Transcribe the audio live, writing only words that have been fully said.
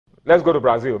let's go to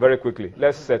Brazil very quickly.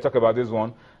 Let's talk about this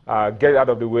one. Get it out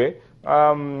of the way.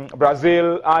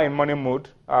 Brazil are in money mood.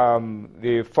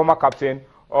 The former captain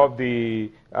of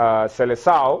the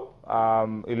Seleção,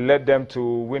 it led them to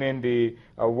winning the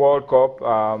World Cup.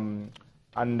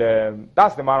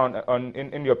 That's the man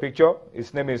in your picture.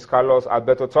 His name is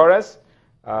Alberto Torres.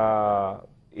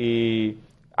 He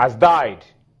has died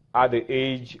at the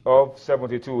age of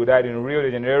 72. He died in Rio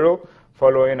de Janeiro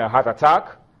following a heart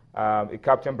attack. He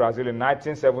captained Brazil in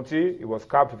 1970. He was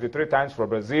capped 53 times for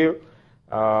Brazil.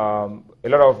 A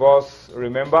lot of us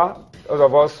remember, those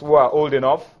of us who are old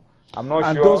enough, I'm not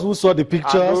and sure. And those who saw the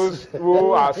pictures. And those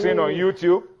who are seen on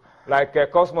YouTube, like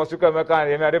Cosmos Chukwemeka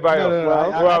and Yemi Adebayo,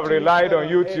 who have relied on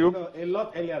YouTube. A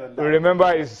lot earlier than that.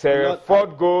 Remember his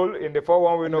fourth goal in the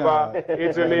 4-1 win over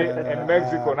Italy and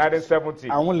Mexico, 1970.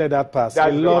 I won't let that pass.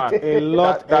 That's a lot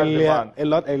earlier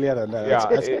than that. Yeah,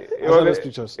 those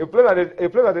pictures. He played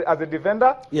as a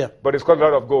defender, yeah, but he scored a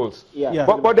lot of goals. Yeah.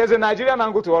 But there's a Nigerian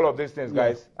angle to all of these things,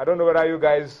 guys. I don't know whether you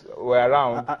guys were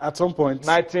around. At some point.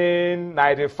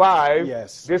 1995,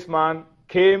 yes. This man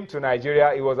came to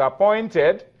Nigeria. He was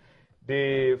appointed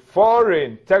the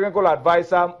foreign technical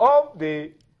advisor of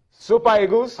the Super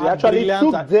Eagles. He actually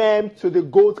took them to the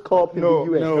Gold Cup in the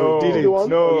US.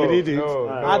 He didn't.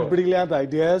 Had brilliant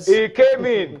ideas. He came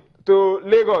in to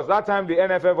Lagos. That time the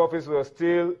NFF office was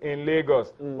still in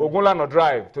Lagos. Ogunlano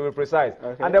Drive, to be precise.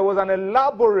 Okay. And there was an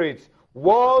elaborate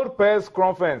World Press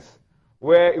Conference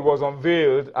where he was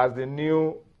unveiled as the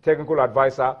new technical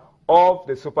advisor of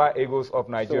the Super Eagles of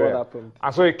Nigeria. So what happened?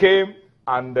 And so he came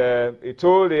and he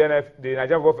told the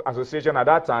Nigerian Golf Association at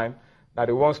that time that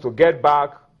he wants to get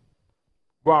back,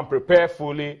 go and prepare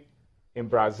fully in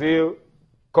Brazil,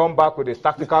 come back with his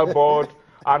tactical board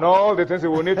and all the things he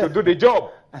will need to do the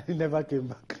job. And he never came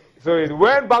back. So he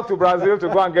went back to Brazil to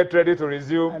go and get ready to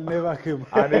resume. And never came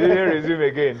back. And he didn't resume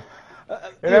again.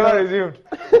 He never resumed.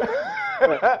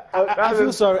 I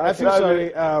feel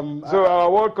sorry. So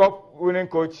our World Cup winning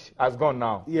coach has gone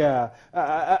now. Yeah,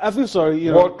 I feel sorry.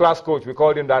 World-class coach, we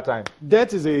called him that time.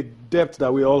 Debt is a debt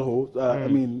that we all hold. I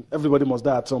mean, everybody must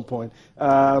die at some point.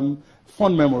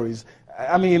 Fond memories.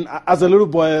 I mean, as a little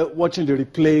boy watching the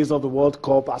replays of the World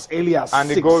Cup as early as 6. And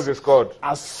the goals he scored.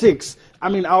 As 6. I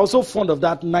mean, I was so fond of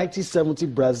that 1970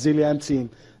 Brazilian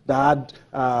team that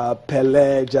had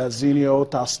Pelé, Jairzinho,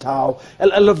 Tostão, a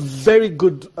lot of very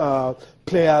good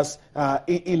players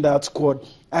in that squad.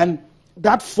 And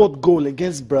that 4th goal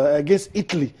against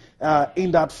Italy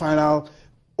in that final,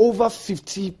 over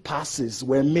 50 passes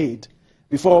were made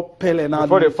before Pelé.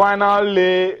 Before the final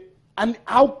lay. And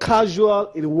how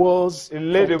casual it was. He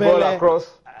laid the ball across.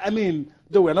 I mean,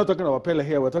 though we're not talking about Pelé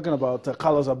here, we're talking about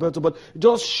Carlos Alberto, but it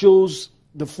just shows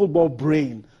the football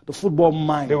brain, the football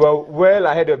mind. They were well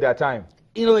ahead of their time.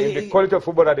 In the quality of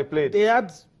football that they played. They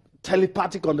had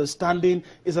telepathic understanding.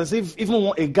 It's as if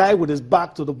even a guy with his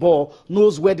back to the ball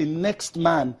knows where the next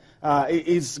man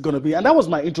is going to be. And that was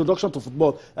my introduction to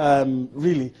football,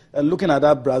 really, looking at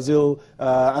that Brazil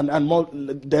and more,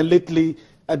 then lately,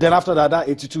 then after that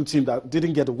 82 team that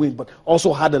didn't get a win, but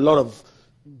also had a lot of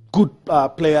good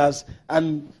players.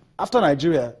 And after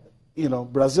Nigeria,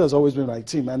 Brazil has always been my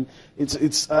team, and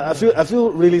I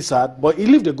feel really sad. But he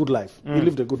lived a good life. He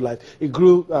lived a good life. He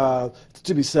grew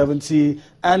to be 70,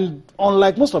 and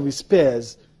unlike most of his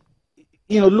peers,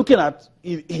 looking at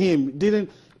him,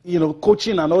 didn't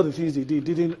coaching and all the things he did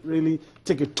didn't really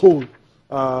take a toll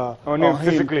on him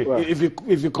physically. Well,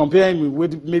 if you compare him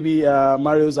with maybe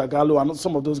Mario Zagallo and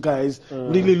some of those guys,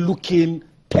 really looking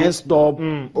tensed up,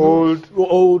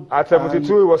 old. At 72,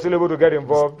 he was still able to get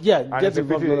involved. Yeah, and get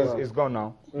involved. It's gone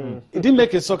now. It didn't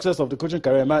make a success of the coaching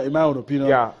career, in my own opinion.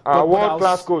 Yeah, a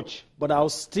world-class coach. But I'll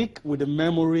stick with the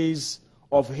memories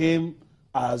of him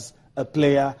as a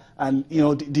player, and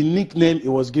the nickname he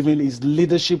was given, his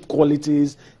leadership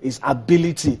qualities, his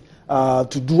ability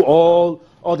to do all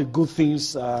the good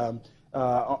things on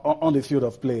the field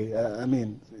of play. I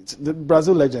mean, it's the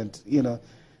Brazil legend,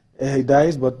 he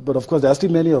dies, but of course there are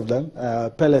still many of them.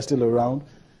 Pelé is still around.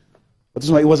 But this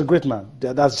one, he was a great man.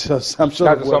 That's just, I'm sure.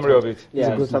 That's the summary of it.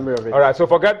 Yeah, the summary of it. All right, so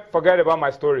forget about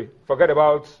my story. Forget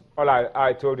about all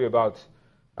I told you about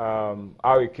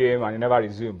how he came and he never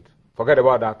resumed. Forget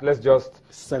about that. Let's just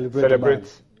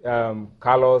celebrate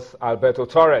Carlos Alberto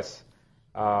Torres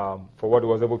for what he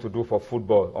was able to do for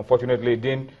football. Unfortunately,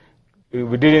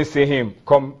 we didn't see him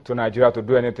come to Nigeria to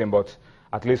do anything, but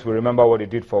at least we remember what he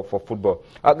did for football.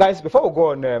 Guys, before we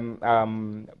go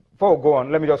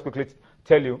on, let me just quickly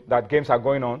tell you that games are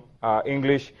going on.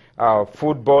 English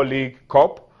Football League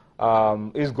Cup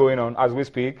is going on as we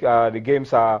speak. The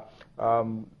games are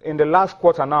in the last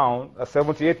quarter now,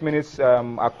 78 minutes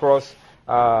across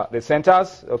the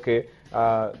centers, okay,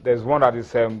 there's one that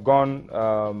is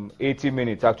gone 80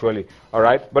 minutes actually. All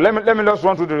right, but let me just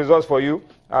run through the results for you.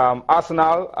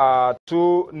 Arsenal are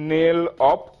 2-0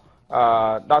 up.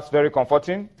 That's very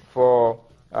comforting for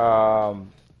Yemi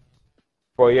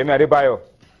Adebayo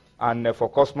and for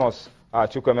Cosmos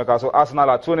Chukwemeka. So Arsenal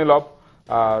are 2-0 up.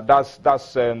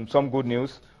 That's some good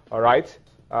news. All right.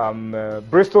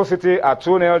 Bristol City are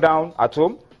 2-0 down at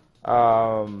home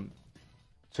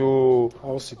to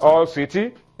All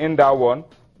City in that one.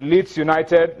 Leeds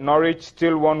United, Norwich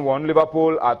still 1-1.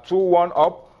 Liverpool are 2-1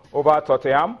 up over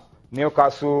Tottenham.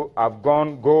 Newcastle have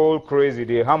gone goal crazy.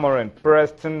 They're hammering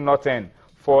Preston Norton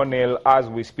 4-0 as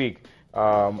we speak.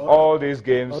 All these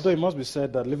games. Although it must be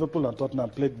said that Liverpool and Tottenham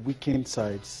played weekend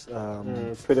sides.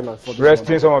 Pretty much.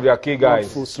 Resting some of their key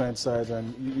guys. Full strength sides,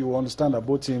 and you understand that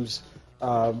both teams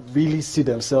really see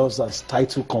themselves as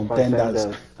title contenders.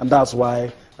 And that's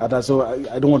why. So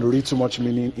I don't want to read too much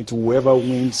meaning into whoever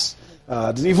wins.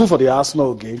 Even for the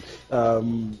Arsenal game.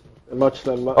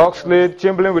 Oxlade,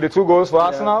 Chamberlain with the 2 goals for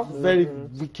Arsenal. Very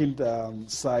weekend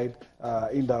side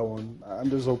in that one. I'm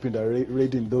just hoping that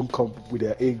Reading don't come with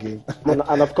their A game.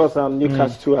 and of course,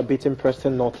 Newcastle are beating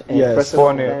Preston North End. Yes,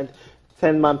 4-0.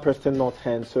 10-man Preston North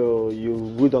End, so you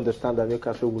would understand that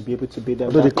Newcastle will be able to beat them.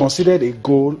 Although they considered a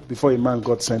goal before a man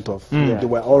got sent off. They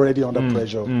were already under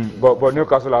pressure. But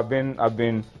Newcastle have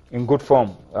been in good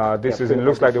form this season. It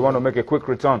looks like they want to make a quick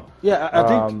return. Yeah, I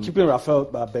think keeping Rafael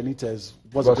Benitez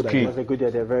was a good idea. Was a good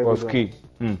idea. Very was good key.